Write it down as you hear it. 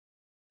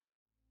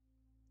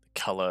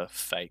colour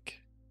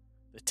fake,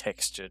 the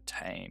texture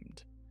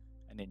tamed,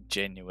 and in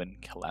genuine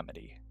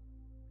calamity.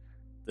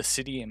 The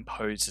city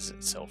imposes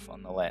itself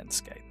on the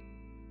landscape,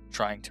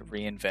 trying to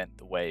reinvent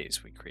the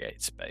ways we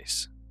create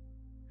space.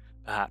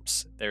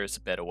 Perhaps there is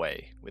a better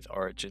way, with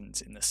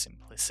origins in the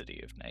simplicity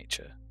of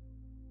nature.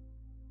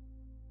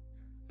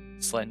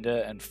 Slender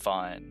and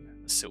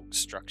fine, the silk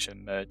structure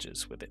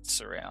merges with its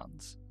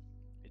surrounds,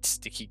 its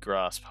sticky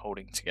grasp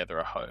holding together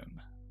a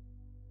home.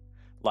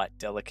 Light,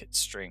 delicate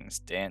strings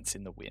dance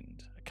in the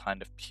wind, a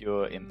kind of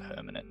pure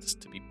impermanence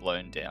to be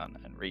blown down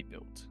and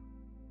rebuilt.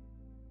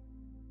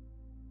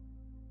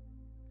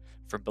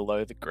 From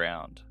below the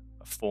ground,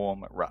 a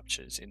form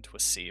ruptures into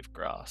a sea of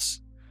grass,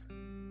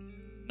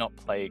 not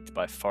plagued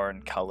by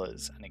foreign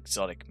colours and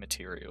exotic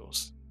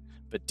materials,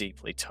 but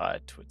deeply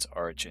tied to its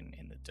origin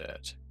in the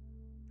dirt.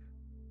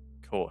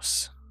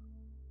 Coarse,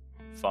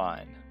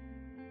 fine,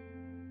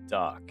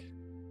 dark,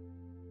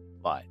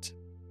 light.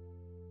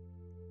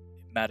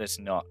 It matters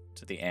not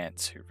to the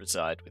ants who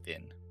reside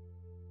within.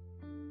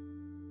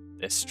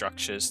 Their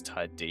structures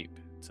tied deep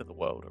to the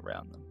world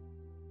around them.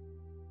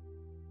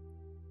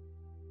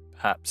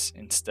 Perhaps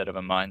instead of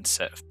a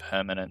mindset of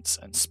permanence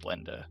and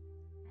splendour,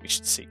 we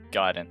should seek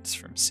guidance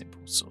from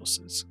simple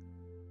sources.